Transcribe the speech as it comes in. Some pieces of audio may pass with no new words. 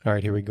All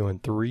right, here we go in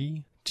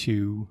 3,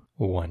 2,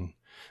 1.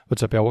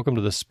 What's up, y'all? Welcome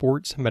to the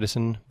Sports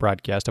Medicine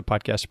Broadcast, a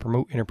podcast to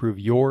promote and improve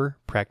your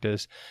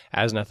practice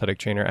as an athletic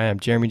trainer. I am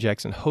Jeremy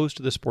Jackson, host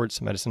of the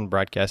Sports Medicine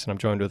Broadcast, and I'm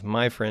joined with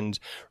my friends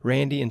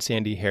Randy and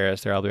Sandy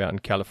Harris. They're all the way out in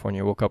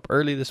California. Woke up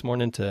early this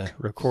morning to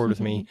record with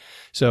me.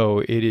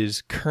 So it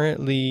is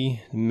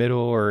currently middle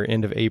or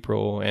end of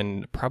April,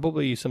 and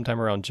probably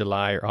sometime around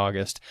July or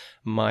August,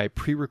 my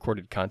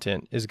pre-recorded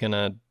content is going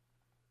to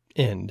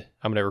end.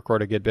 I'm going to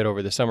record a good bit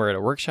over the summer at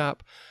a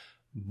workshop,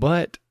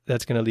 but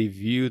that's going to leave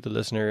you, the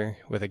listener,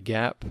 with a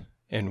gap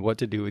in what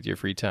to do with your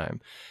free time.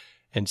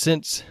 And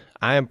since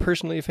I am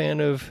personally a fan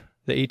of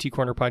the AT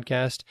Corner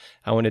podcast,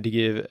 I wanted to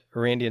give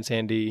Randy and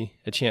Sandy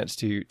a chance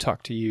to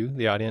talk to you,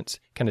 the audience,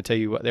 kind of tell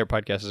you what their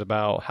podcast is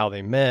about, how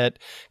they met,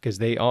 because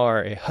they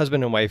are a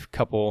husband and wife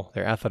couple.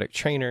 They're athletic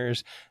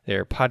trainers,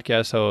 they're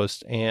podcast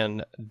hosts,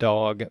 and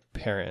dog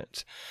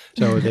parents.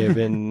 So they've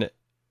been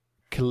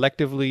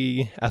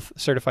collectively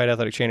certified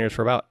athletic trainers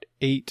for about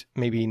 8,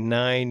 maybe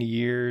 9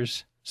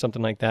 years,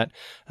 something like that.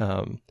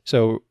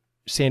 So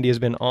Sandy has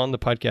been on the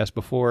podcast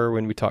before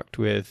when we talked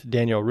with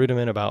Daniel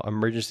Rudiman about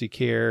emergency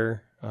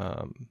care,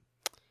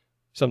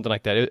 something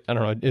like that. I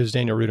don't know. It was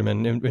Daniel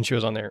Rudiman when she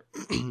was on there.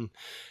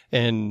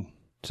 And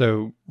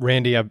so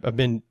Randy, I've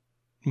been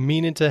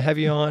meaning to have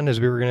you on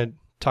as we were going to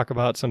talk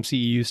about some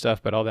CEU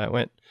stuff, but all that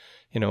went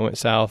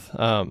south.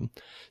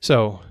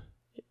 So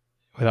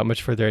without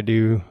much further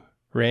ado,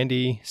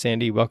 Randy,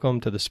 Sandy, welcome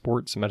to the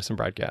Sports Medicine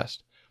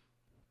Broadcast.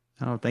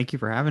 Oh, thank you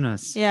for having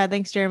us. Yeah,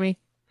 thanks, Jeremy.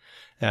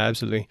 Yeah,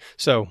 absolutely.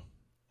 So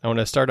I want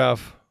to start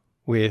off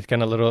with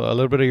kind of a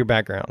little bit of your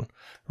background.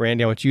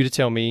 Randy, I want you to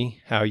tell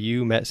me how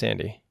you met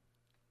Sandy.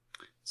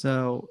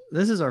 So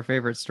this is our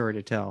favorite story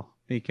to tell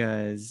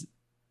because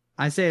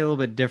I say it a little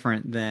bit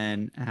different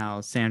than how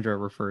Sandra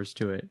refers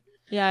to it.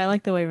 Yeah, I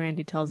like the way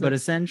Randy tells it. But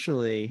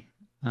essentially,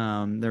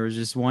 there was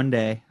just one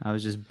day I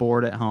was just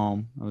bored at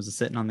home. I was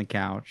sitting on the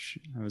couch.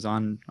 I was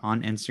on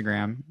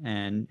Instagram,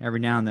 and every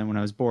now and then when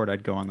I was bored,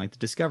 I'd go on like the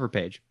Discover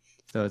page.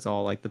 So it's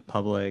all like the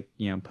public,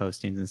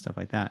 postings and stuff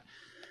like that.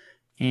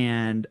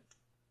 And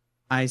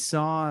I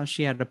saw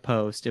she had a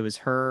post. It was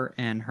her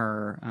and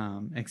her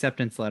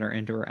acceptance letter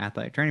into her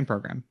athletic training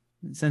program.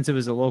 Since it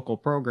was a local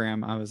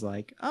program, I was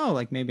like, oh,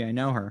 like maybe I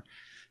know her.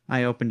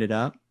 I opened it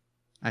up.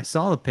 I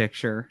saw the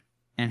picture,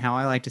 and how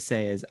I like to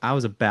say is I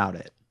was about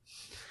it.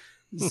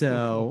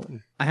 So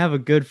I have a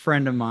good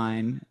friend of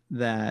mine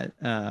that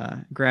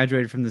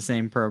graduated from the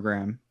same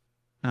program.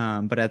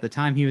 But at the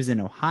time he was in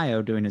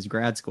Ohio doing his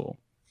grad school.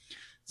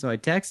 So I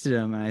texted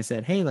him and I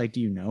said, hey, like, do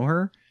you know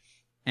her?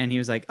 And he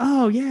was like,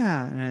 oh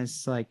yeah. And I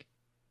was like,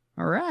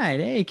 all right,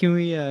 hey, can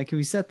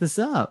we set this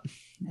up?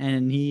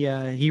 And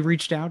he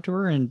reached out to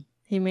her and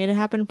he made it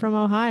happen from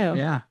Ohio.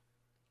 Yeah.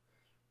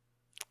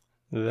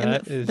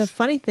 The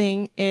funny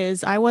thing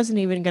is I wasn't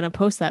even going to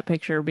post that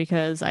picture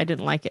because I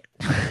didn't like it.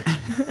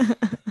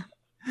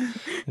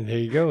 There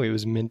you go. It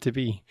was meant to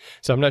be.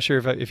 So I'm not sure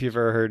if you've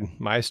ever heard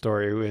my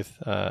story with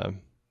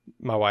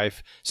my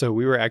wife. So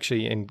we were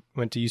actually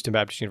went to Houston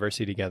Baptist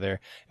University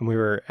together, and we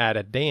were at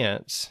a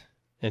dance.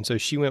 And so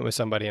she went with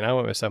somebody and I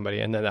went with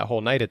somebody. And then that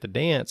whole night at the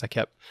dance, I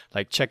kept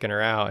like checking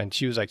her out, and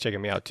she was like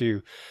checking me out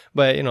too.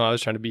 But, I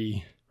was trying to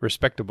be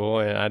respectable,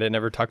 and I didn't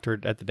ever talk to her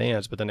at the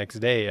dance. But the next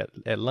day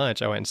at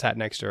lunch, I went and sat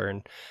next to her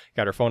and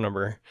got her phone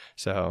number.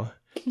 So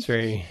it's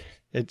very...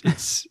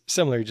 It's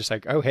similar, just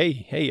like, oh,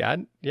 hey,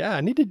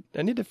 I need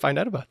to find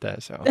out about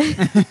that. So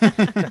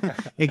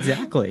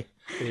exactly.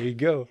 There you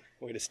go.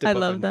 Way to step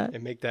up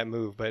and make that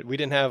move. But we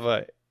didn't have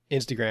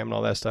Instagram and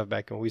all that stuff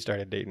back when we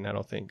started dating, I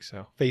don't think.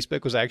 So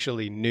Facebook was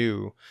actually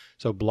new.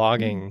 So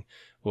blogging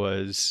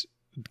was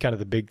kind of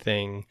the big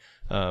thing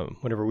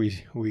whenever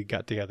we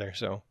got together.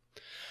 So, all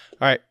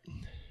right,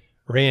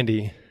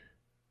 Randy,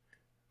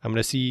 I'm going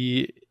to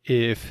see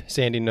if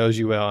Sandy knows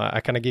you well. I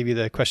kind of gave you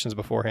the questions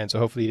beforehand, so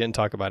hopefully you didn't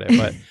talk about it.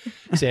 But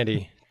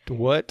Sandy,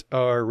 what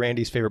are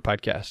Randy's favorite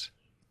podcasts?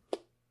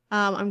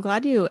 I'm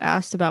glad you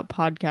asked about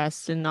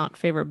podcasts and not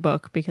favorite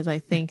book, because I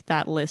think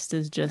that list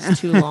is just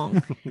too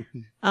long.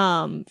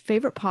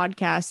 Favorite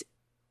podcast.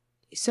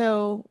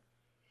 So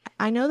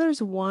I know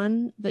there's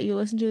one that you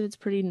listen to that's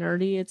pretty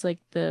nerdy. It's like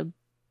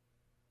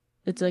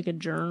a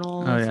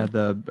journal. Oh yeah,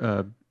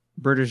 the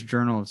British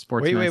Journal of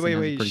Sports Medicine.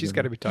 Wait. She's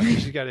got to be talking.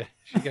 She's got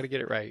to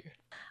get it right.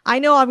 I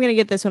know I'm going to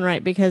get this one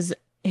right because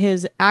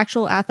his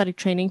actual athletic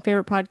training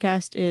favorite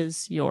podcast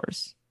is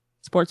yours,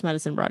 Sports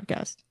Medicine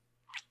Broadcast.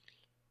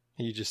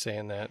 Are you just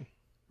saying that?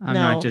 I'm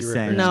not just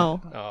saying.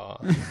 No.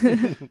 All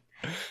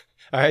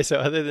right. So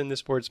other than the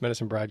Sports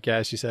Medicine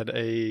Broadcast, you said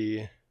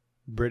a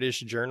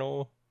British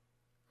Journal.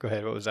 Go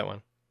ahead. What was that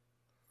one?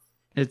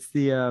 It's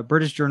the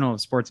British Journal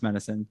of Sports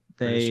Medicine.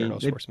 British Journal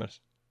of Sports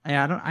Medicine.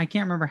 Yeah, I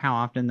can't remember how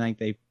often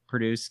they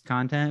produce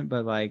content,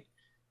 but like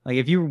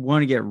if you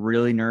want to get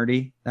really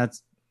nerdy,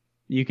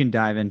 you can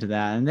dive into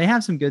that, and they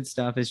have some good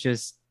stuff. It's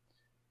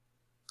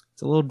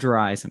a little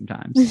dry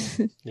sometimes.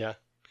 Yeah,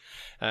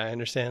 I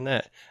understand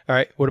that. All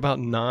right, what about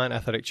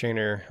non-athletic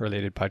trainer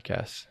related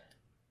podcasts?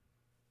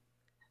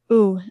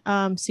 Ooh,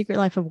 Secret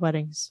Life of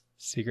Weddings.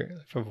 Secret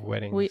Life of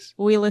Weddings.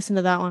 We listened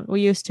to that one.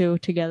 We used to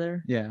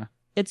together. Yeah.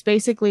 It's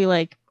basically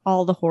like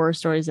all the horror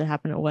stories that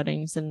happen at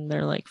weddings, and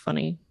they're like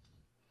funny.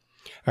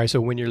 All right, so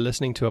when you're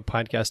listening to a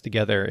podcast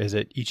together, is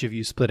it each of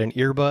you split an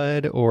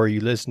earbud, or you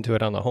listen to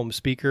it on the home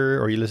speaker,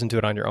 or you listen to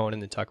it on your own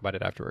and then talk about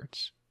it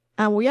afterwards?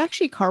 We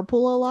actually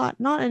carpool a lot.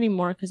 Not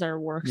anymore because our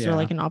works are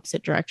like in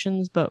opposite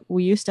directions, but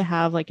we used to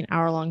have like an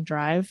hour-long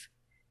drive.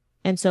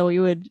 And so we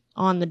would,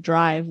 on the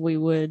drive, we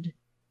would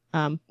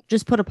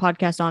just put a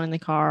podcast on in the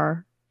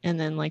car and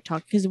then like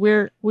talk, because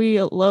we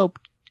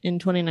eloped in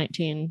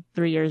 2019,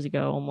 3 years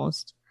ago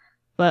almost,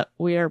 but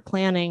we are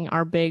planning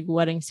our big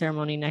wedding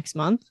ceremony next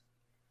month.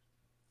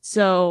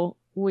 So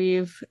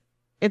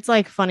it's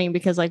like funny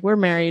because like we're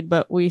married,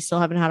 but we still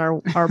haven't had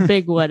our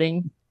big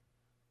wedding.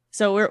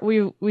 So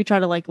we try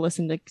to like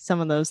listen to some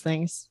of those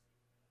things.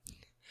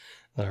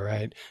 All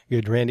right.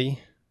 Good. Randy,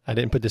 I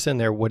didn't put this in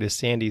there. What is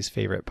Sandy's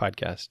favorite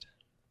podcast?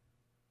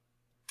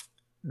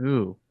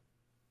 Ooh.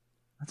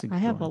 That's a good I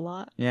have one. a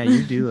lot. Yeah,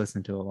 you do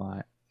listen to a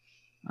lot.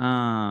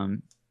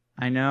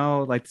 I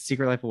know like the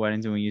Secret Life of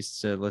Weddings, when we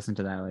used to listen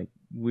to that, like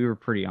we were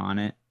pretty on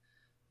it.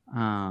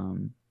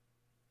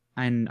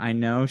 And I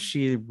know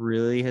she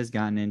really has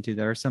gotten into,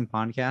 there are some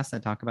podcasts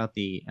that talk about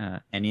the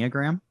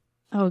Enneagram.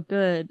 Oh,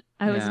 good.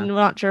 I was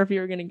not sure if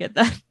you were going to get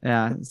that.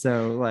 Yeah.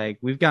 So like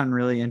we've gotten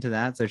really into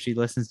that. So she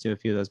listens to a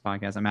few of those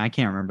podcasts. I mean, I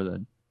can't remember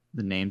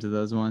the names of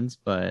those ones,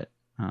 but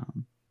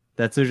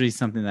that's usually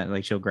something that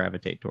like she'll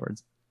gravitate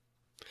towards.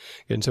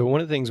 And so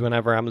one of the things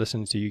whenever I'm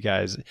listening to you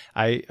guys,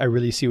 I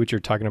really see what you're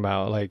talking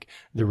about. Like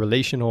the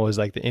relational is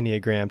like the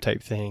Enneagram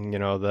type thing, you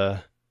know,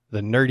 the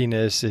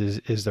nerdiness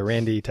is the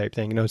Randy type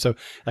thing, you know. So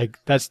like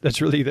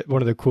that's really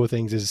one of the cool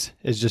things is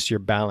just your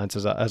balance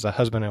as a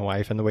husband and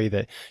wife, and the way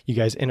that you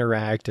guys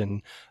interact,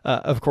 and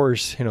of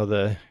course, you know,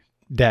 the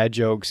dad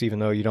jokes, even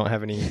though you don't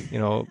have any, you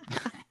know,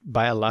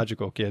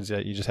 biological kids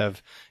yet, you just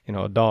have, you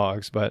know,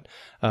 dogs. But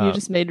you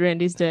just made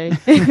Randy's day.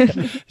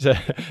 so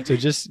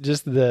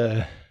just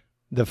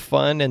the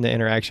fun and the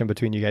interaction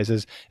between you guys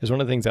is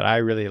one of the things that I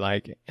really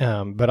like.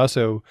 But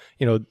also,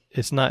 you know,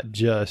 it's not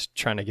just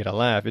trying to get a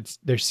laugh.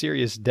 There's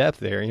serious depth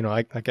there. You know,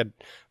 I don't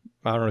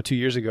know, 2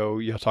 years ago,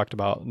 you talked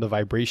about the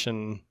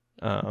vibration,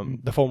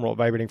 the foam roll,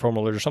 vibrating foam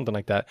rollers or something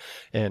like that.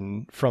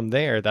 And from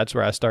there, that's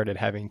where I started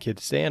having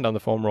kids stand on the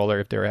foam roller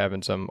if they were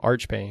having some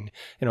arch pain,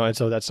 you know. And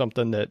so that's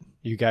something that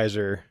you guys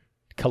are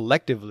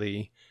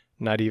collectively,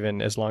 not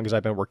even as long as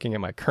I've been working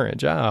at my current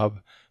job,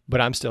 but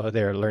I'm still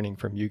there learning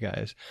from you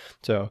guys.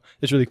 So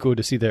it's really cool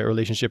to see the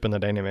relationship and the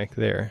dynamic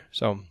there.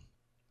 So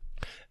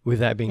with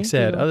that being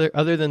said,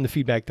 other than the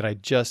feedback that I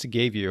just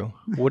gave you,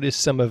 what is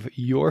some of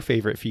your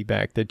favorite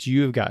feedback that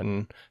you have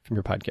gotten from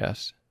your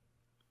podcast?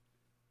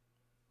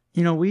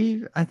 You know,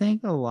 I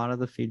think a lot of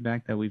the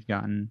feedback that we've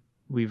gotten,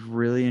 we've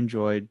really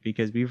enjoyed,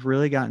 because we've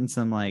really gotten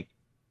some like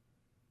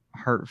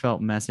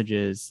heartfelt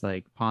messages,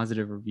 like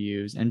positive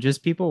reviews, and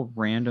just people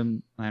I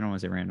don't want to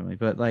say randomly,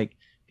 but like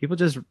people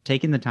just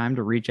taking the time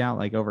to reach out,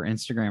 like over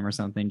Instagram or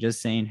something,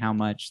 just saying how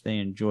much they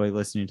enjoy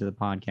listening to the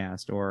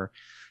podcast, or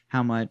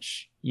how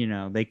much, you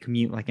know, they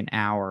commute like an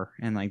hour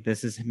and like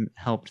this has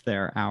helped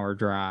their hour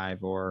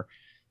drive, or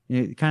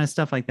you know, kind of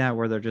stuff like that,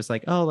 where they're just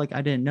like, oh, like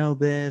I didn't know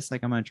this,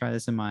 like I'm going to try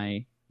this in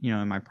my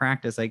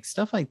practice. Like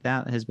stuff like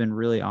that has been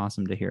really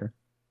awesome to hear.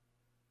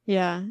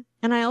 Yeah.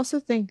 And I also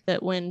think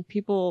that when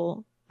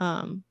people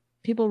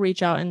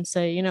reach out and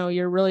say, you know,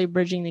 you're really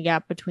bridging the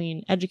gap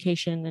between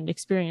education and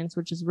experience,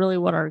 which is really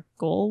what our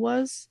goal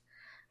was.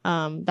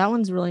 That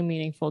one's really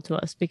meaningful to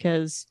us,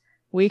 because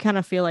we kind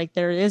of feel like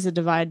there is a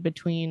divide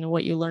between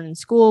what you learn in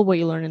school, what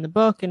you learn in the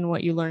book, and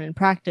what you learn in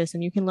practice.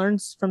 And you can learn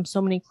from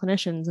so many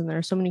clinicians, and there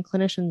are so many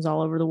clinicians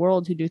all over the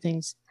world who do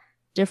things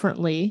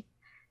differently.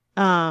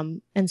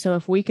 And so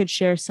if we could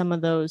share some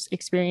of those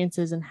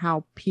experiences and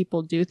how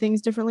people do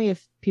things differently,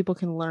 if people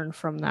can learn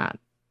from that.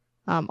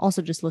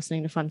 Also just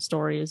listening to fun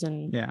stories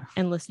and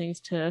listening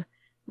to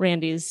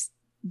Randy's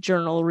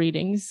journal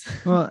readings.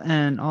 Well,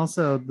 and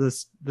also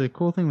the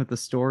cool thing with the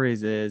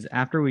stories is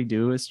after we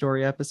do a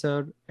story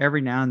episode,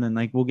 every now and then,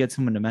 like we'll get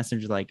someone to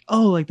message like,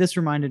 oh, like this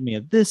reminded me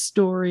of this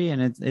story.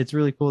 And it's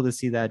really cool to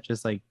see that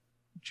just like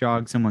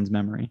jog someone's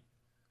memory.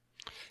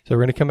 So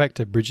we're going to come back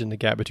to bridging the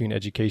gap between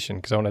education,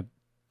 because I want to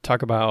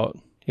talk about,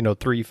 you know,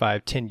 3,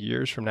 5, 10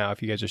 years from now,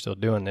 if you guys are still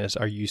doing this,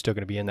 are you still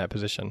going to be in that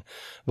position?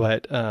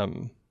 But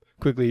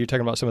quickly, you're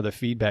talking about some of the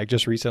feedback.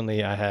 Just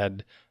recently, I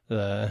had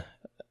the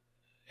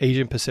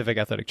Asian Pacific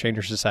Athletic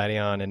Trainer Society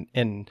on,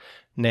 and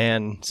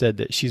Nan said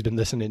that she's been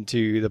listening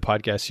to the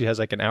podcast. She has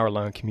like an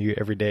hour-long commute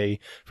every day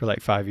for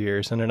like 5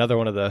 years. And another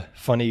one of the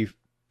funny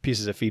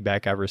pieces of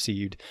feedback I've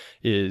received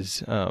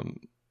is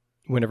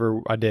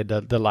whenever I did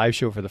the live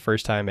show for the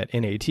first time at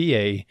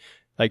NATA,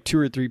 like 2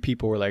 or 3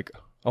 people were like,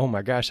 oh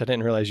my gosh, I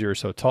didn't realize you were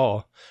so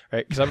tall,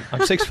 right? Because I'm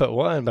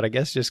 6'1", but I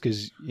guess just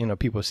because, you know,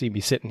 people see me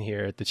sitting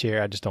here at the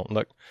chair, I just don't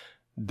look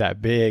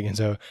that big. And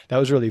so that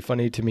was really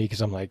funny to me, because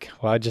I'm like,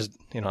 well, I just,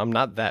 you know, I'm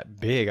not that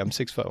big. I'm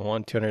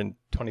 6'1",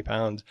 220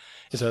 pounds.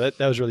 And so that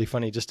was really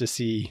funny just to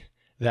see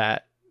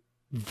that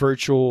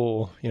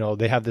virtual,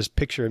 they have this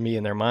picture of me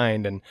in their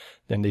mind, and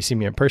then they see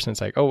me in person.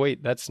 It's like, oh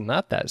wait, that's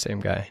not that same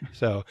guy.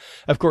 So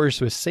of course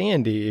with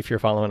Sandy, if you're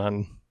following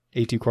on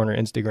A2 Corner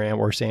Instagram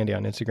or Sandy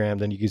on Instagram,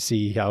 then you can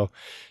see how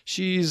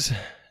she's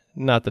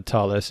not the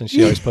tallest, and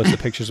she always posts the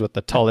pictures with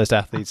the tallest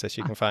athletes that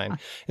she can find.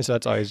 And so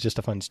that's always just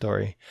a fun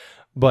story.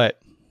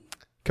 But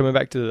coming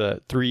back to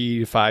the 3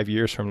 to 5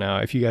 years from now,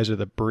 if you guys are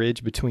the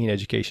bridge between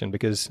education,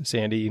 because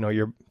Sandy,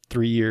 you're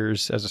 3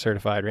 years as a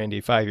certified, Randy,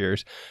 5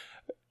 years,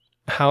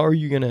 how are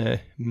you going to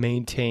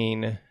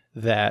maintain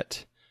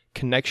that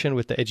connection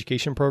with the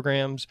education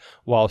programs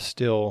while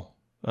still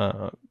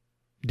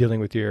dealing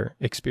with your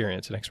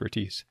experience and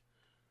expertise?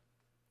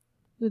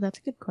 Ooh, that's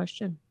a good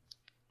question.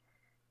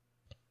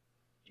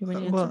 Do you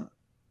want me to answer?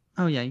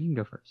 Oh yeah, you can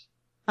go first.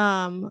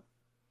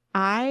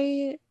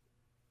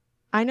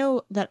 I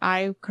know that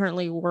I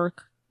currently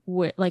work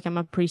with, I'm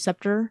a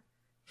preceptor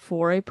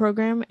for a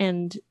program,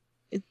 and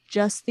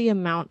just the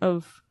amount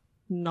of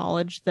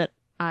knowledge that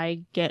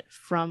I get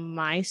from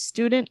my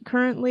student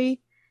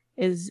currently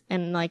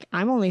and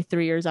I'm only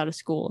 3 years out of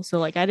school,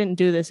 so I didn't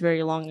do this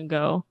very long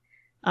ago.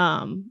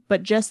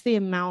 But just the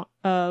amount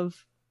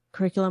of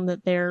curriculum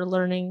that they're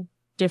learning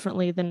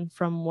differently than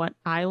from what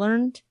I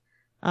learned.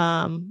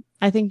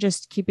 I think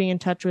just keeping in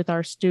touch with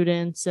our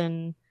students,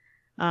 and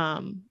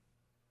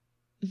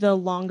the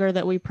longer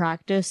that we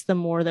practice, the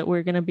more that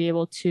we're going to be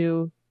able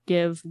to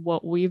give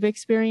what we've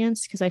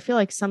experienced. Because I feel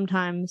like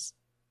sometimes,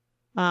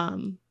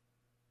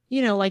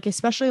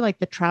 especially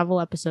the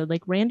travel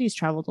episode, Randy's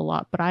traveled a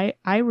lot, but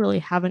I really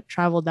haven't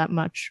traveled that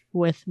much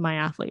with my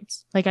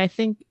athletes. I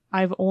think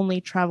I've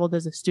only traveled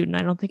as a student.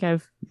 I don't think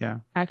I've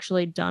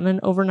actually done an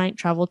overnight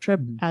travel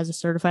trip as a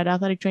certified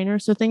athletic trainer.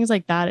 So things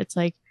like that, it's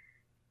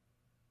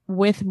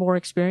with more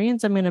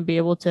experience, I'm going to be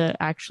able to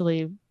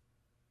actually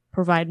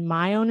provide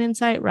my own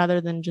insight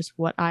rather than just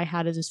what I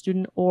had as a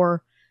student,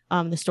 or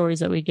the stories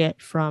that we get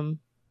from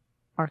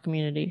our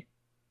community.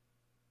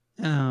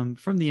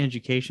 From the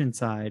education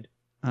side,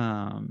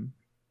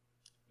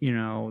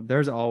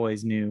 there's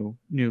always new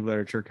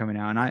literature coming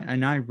out,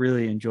 and I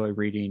really enjoy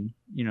reading,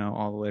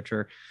 all the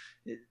literature.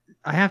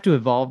 I have to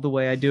evolve the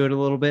way I do it a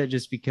little bit,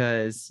 just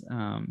because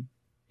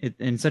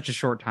in such a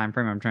short time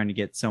frame, I'm trying to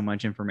get so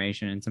much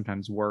information, and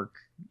sometimes work,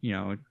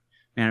 man,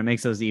 it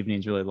makes those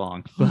evenings really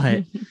long.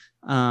 But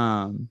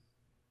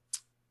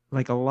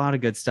a lot of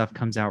good stuff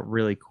comes out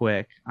really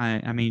quick.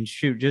 I mean,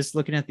 shoot, just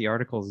looking at the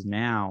articles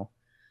now,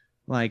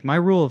 my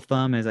rule of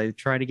thumb is I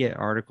try to get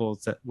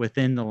articles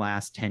within the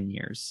last 10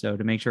 years. So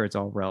to make sure it's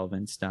all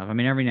relevant stuff. I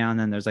mean, every now and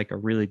then there's a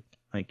really,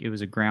 it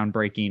was a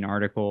groundbreaking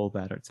article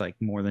that it's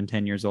more than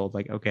 10 years old.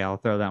 Okay, I'll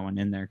throw that one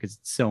in there because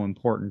it's so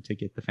important to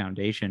get the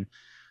foundation.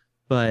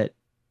 But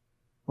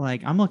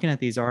I'm looking at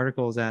these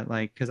articles at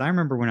because I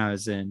remember when I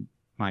was in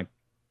my,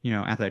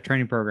 athletic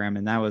training program,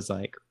 and that was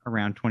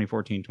around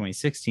 2014,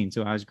 2016.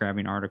 So I was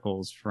grabbing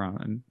articles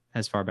from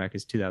as far back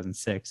as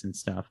 2006 and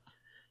stuff.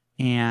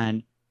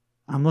 And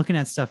I'm looking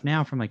at stuff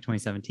now from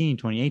 2017,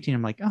 2018.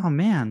 I'm oh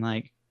man,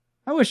 I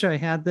wish I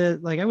had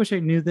I wish I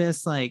knew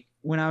this,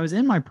 when I was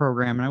in my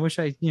program, and I wish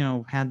I,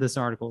 had this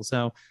article.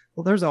 So,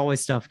 there's always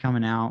stuff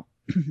coming out,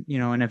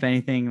 and if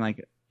anything,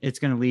 it's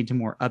going to lead to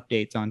more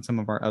updates on some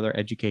of our other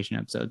education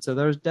episodes. So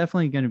there's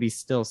definitely going to be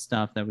still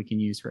stuff that we can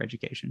use for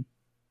education.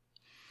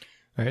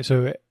 All right.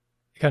 So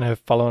kind of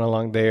following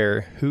along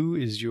there, who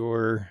is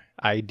your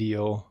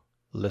ideal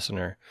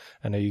listener?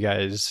 I know you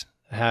guys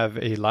have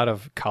a lot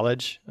of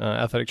college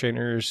athletic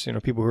trainers,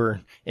 people who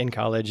are in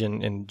college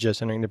and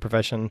just entering the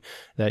profession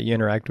that you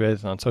interact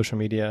with on social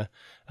media.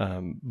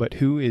 But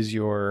who is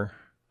your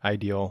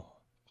ideal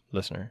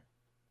listener?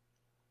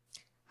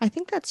 I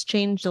think that's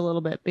changed a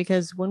little bit,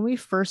 because when we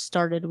first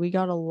started, we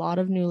got a lot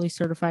of newly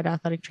certified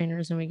athletic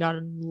trainers, and we got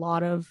a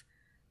lot of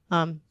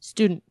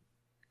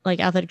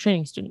athletic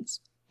training students.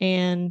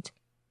 And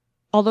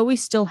although we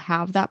still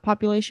have that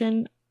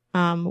population,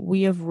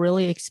 we have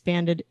really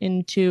expanded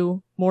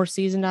into more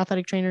seasoned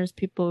athletic trainers,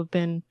 people who have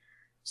been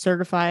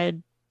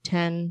certified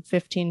 10,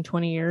 15,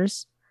 20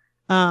 years.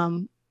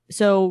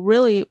 So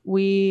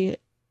really,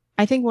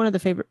 I think one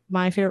of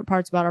my favorite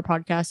parts about our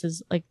podcast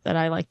is that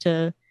I like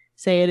to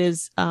say it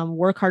is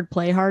work hard,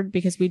 play hard,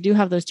 because we do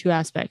have those two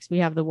aspects. We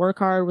have the work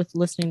hard with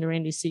listening to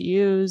Randy's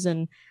CUs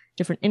and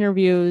different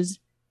interviews.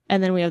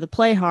 And then we have the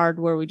play hard,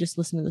 where we just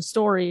listen to the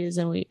stories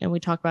and we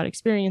talk about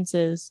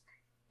experiences.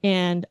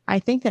 And I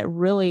think that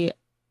really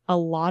a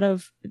lot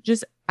of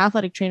just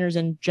athletic trainers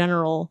in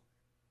general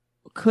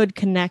could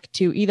connect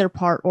to either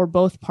part or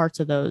both parts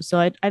of those. So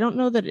I don't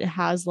know that it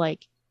has an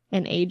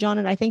age on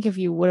it. I think if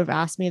you would have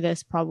asked me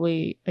this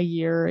probably a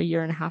year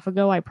and a half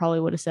ago, I probably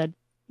would have said,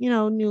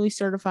 newly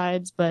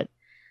certifieds, but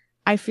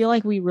I feel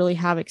like we really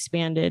have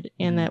expanded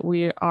and that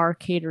we are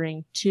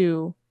catering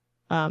to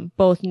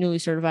both newly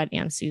certified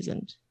and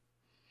seasoned.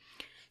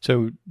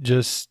 So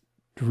just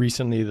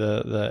recently,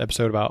 the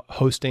episode about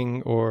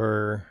hosting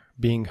or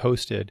being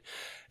hosted.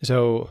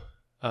 So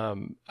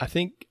I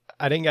think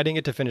I didn't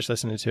get to finish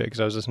listening to it because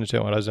I was listening to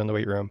it when I was in the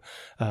weight room.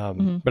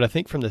 But I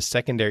think from the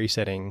secondary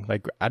setting,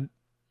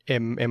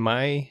 in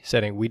my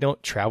setting, we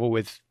don't travel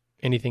with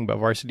anything but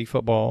varsity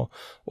football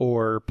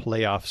or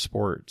playoff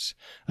sports.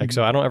 Like,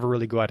 so I don't ever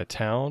really go out of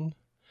town.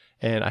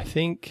 And I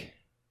think,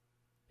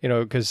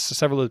 because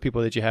several of the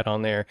people that you had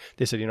on there,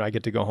 they said, I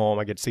get to go home,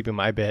 I get to sleep in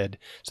my bed.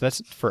 So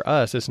that's, for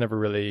us, it's never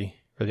really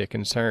a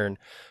concern.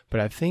 But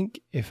I think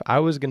if I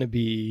was going to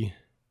be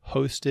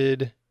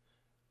hosted,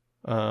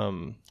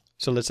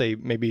 so let's say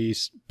maybe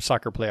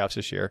soccer playoffs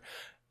this year.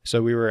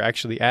 So we were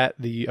actually at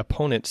the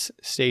opponent's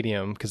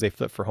stadium because they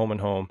flipped for home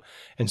and home.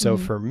 And so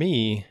for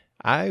me,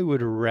 I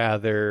would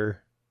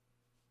rather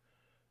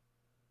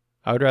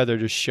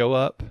just show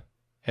up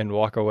and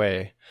walk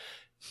away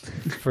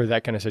for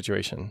that kind of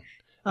situation.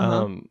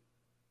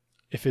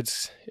 If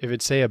it's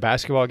say a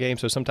basketball game,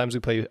 so sometimes we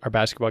play our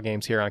basketball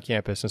games here on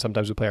campus, and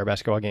sometimes we play our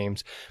basketball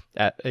games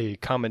at a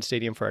common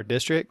stadium for our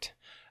district.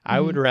 I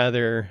would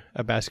rather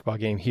a basketball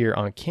game here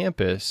on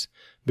campus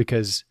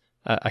because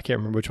I can't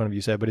remember which one of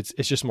you said, but it's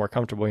just more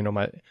comfortable.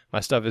 My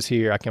stuff is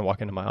here. I can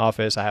walk into my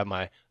office. I have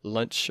my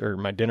lunch or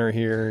my dinner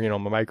here,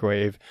 my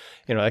microwave,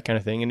 that kind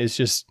of thing. And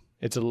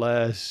it's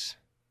less,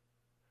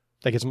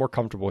 like, it's more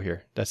comfortable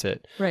here. That's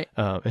it. Right.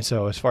 And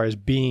so as far as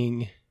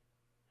being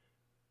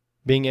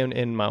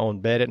in my own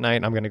bed at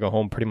night, I'm going to go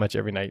home pretty much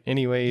every night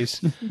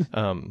anyways.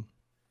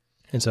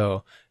 And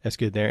so that's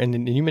good there. And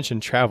then you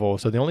mentioned travel.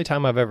 So the only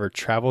time I've ever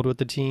traveled with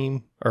the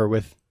team or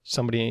with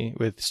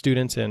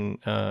students in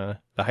the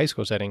high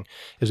school setting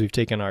is we've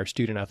taken our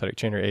student athletic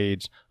trainer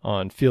aides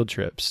on field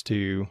trips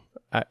to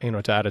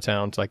out of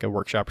town, to like a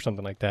workshop or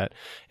something like that.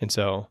 And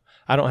so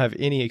I don't have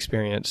any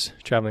experience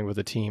traveling with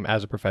a team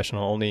as a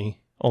professional,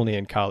 only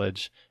in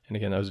college. And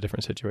again, that was a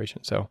different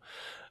situation. So, all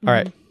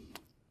right.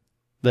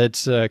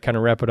 Let's kind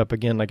of wrap it up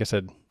again. Like I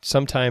said,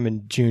 sometime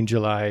in June,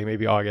 July,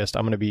 maybe August,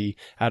 I'm going to be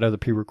out of the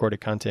pre-recorded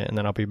content, and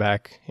then I'll be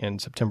back in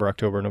September,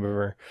 October,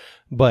 November.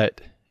 But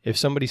if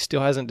somebody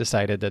still hasn't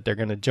decided that they're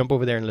going to jump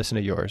over there and listen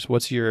to yours,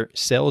 what's your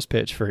sales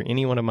pitch for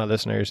any one of my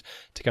listeners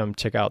to come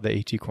check out the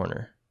AT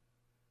Corner?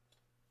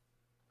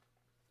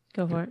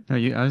 Go for it. No, I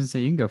was going to say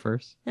you can go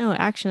first. No,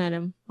 action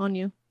item on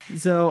you.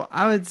 So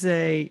I would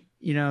say,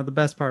 the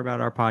best part about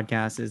our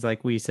podcast is,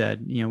 like we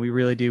said, we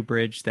really do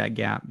bridge that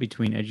gap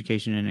between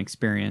education and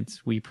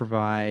experience. We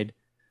provide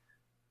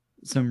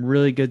some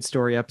really good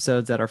story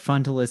episodes that are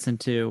fun to listen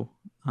to,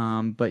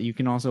 but you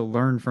can also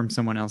learn from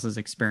someone else's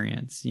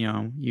experience.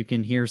 You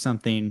can hear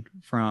something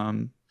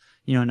from,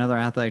 another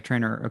athletic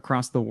trainer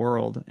across the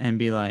world and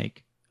be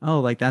like, oh,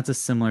 like that's a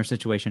similar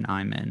situation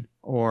I'm in.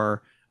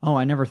 Or, oh,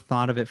 I never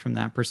thought of it from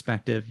that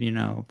perspective.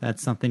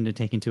 That's something to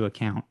take into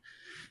account.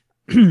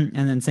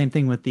 And then same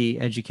thing with the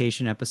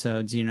education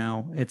episodes.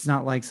 It's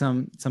not like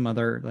some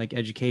other like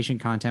education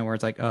content where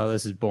it's like, oh,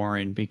 this is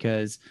boring,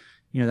 because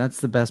that's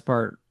the best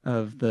part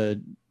of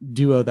the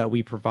duo that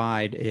we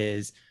provide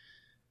is,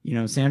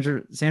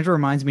 Sandra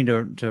reminds me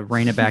to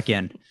rein it back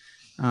in.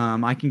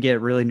 I can get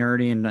really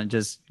nerdy and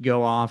just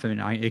go off, and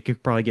it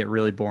could probably get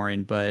really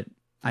boring, but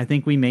I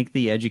think we make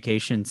the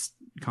education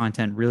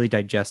content really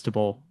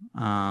digestible.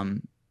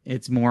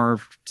 It's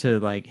more to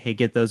like, hey,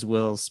 get those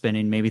wheels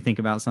spinning, maybe think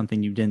about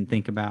something you didn't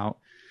think about.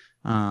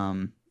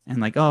 And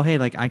like, oh, hey,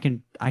 like I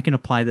can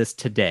apply this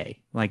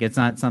today. Like, it's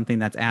not something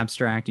that's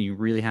abstract and you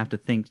really have to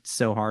think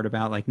so hard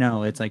about. Like,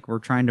 no, it's like, we're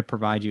trying to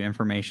provide you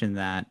information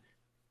that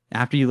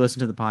after you listen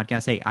to the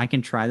podcast, hey, I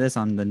can try this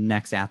on the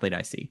next athlete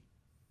I see.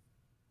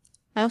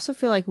 I also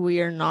feel like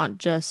we are not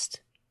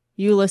just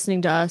you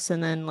listening to us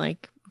and then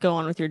like go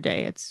on with your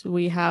day.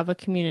 We have a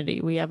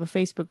community. We have a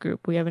Facebook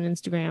group. We have an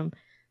Instagram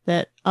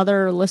that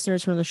other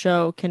listeners from the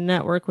show can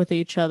network with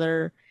each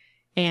other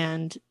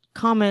and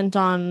comment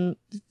on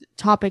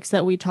topics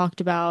that we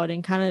talked about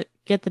and kind of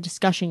get the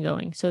discussion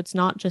going. So it's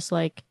not just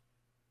like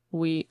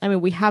we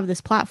have this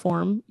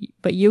platform,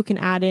 but you can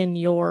add in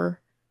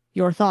your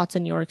thoughts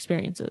and your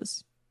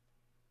experiences.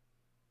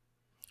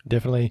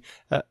 Definitely.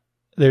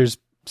 There's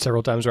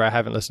several times where I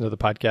haven't listened to the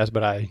podcast,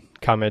 but I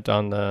comment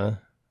on the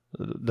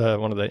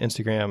one of the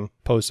Instagram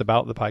posts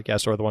about the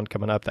podcast or the one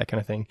coming up, that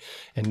kind of thing.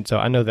 And so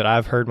I know that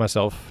I've heard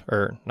myself,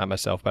 or not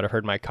myself, but I've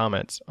heard my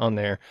comments on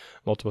there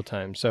multiple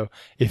times. So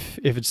if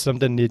it's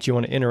something that you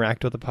want to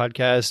interact with the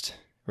podcast,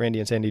 Randy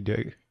and Sandy do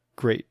a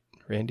great.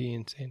 Randy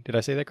and Sandy, did I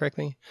say that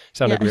correctly?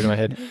 Sounded weird in my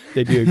head.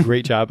 They do a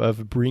great job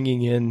of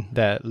bringing in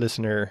that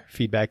listener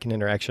feedback and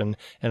interaction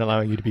and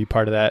allowing you to be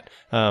part of that.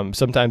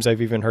 Sometimes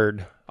I've even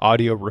heard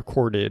audio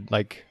recorded,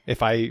 like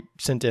if I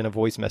sent in a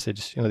voice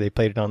message, they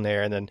played it on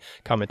there and then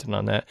commented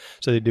on that.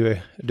 So they do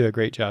a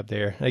great job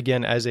there.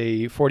 Again, as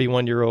a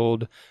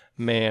 41-year-old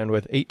man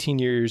with 18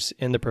 years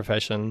in the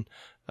profession,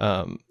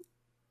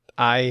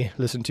 I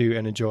listen to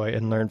and enjoy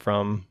and learn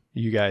from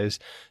you guys.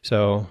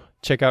 So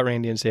check out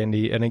Randy and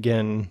Sandy. And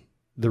again,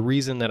 the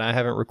reason that I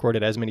haven't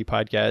recorded as many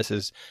podcasts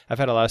is I've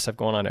had a lot of stuff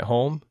going on at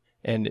home,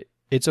 and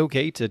it's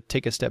okay to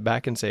take a step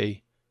back and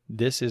say,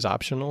 this is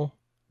optional.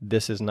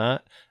 This is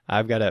not.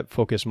 I've got to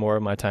focus more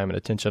of my time and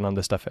attention on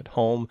the stuff at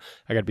home.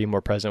 I got to be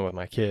more present with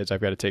my kids.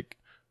 I've got to take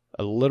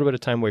a little bit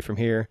of time away from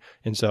here.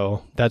 And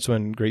so that's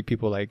when great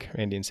people like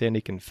Randy and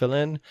Sandy can fill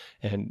in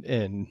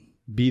and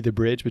be the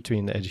bridge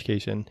between the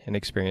education and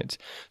experience.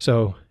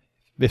 So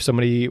if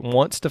somebody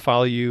wants to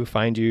follow you,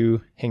 find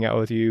you, hang out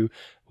with you,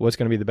 what's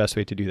going to be the best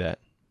way to do that?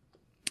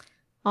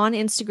 On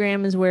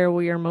Instagram is where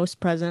we are most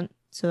present.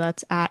 So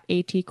that's at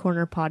AT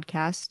Corner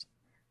Podcast.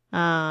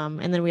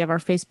 And then we have our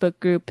Facebook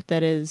group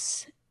that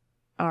is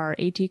our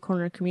AT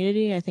Corner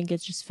community. I think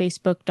it's just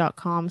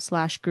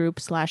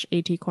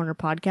facebook.com/group/AT Corner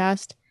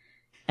Podcast.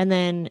 And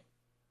then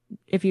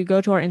if you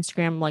go to our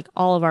Instagram, like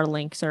all of our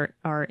links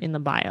are in the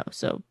bio.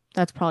 So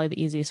that's probably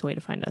the easiest way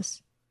to find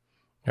us.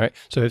 All right.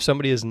 So if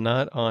somebody is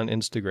not on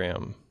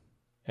Instagram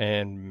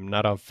and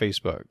not on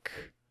Facebook,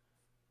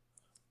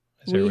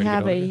 is there a way to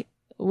get over there?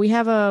 We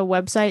have a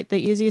website. The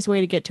easiest way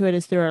to get to it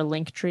is through our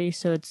link tree.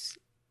 So it's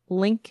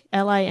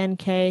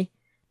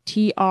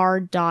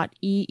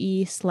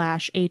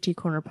linktr.ee/AT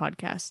Corner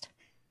Podcast.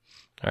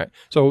 All right.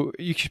 So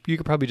you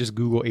could probably just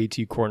Google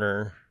AT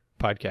Corner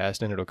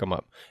Podcast and it'll come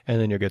up,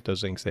 and then you'll get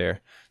those links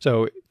there.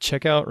 So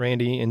check out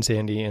Randy and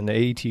Sandy and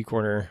the AT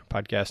Corner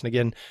Podcast. And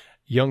again,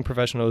 young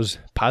professionals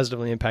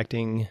positively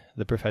impacting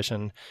the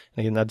profession.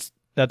 And again,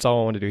 that's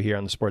all I want to do here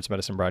on the Sports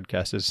Medicine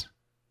Broadcast is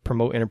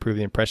promote and improve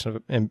the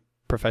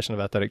profession of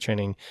athletic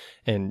training,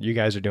 and you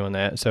guys are doing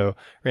that. So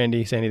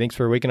Randy, Sandy, thanks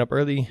for waking up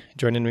early,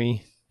 joining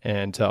me,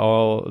 and to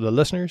all the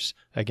listeners,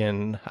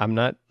 again, I'm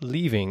not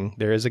leaving.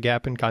 There is a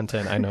gap in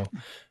content, I know,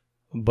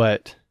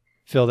 but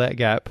fill that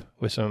gap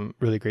with some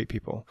really great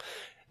people.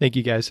 Thank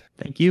you guys.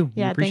 Thank you.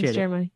 Yeah, Appreciate thanks, it. Jeremy.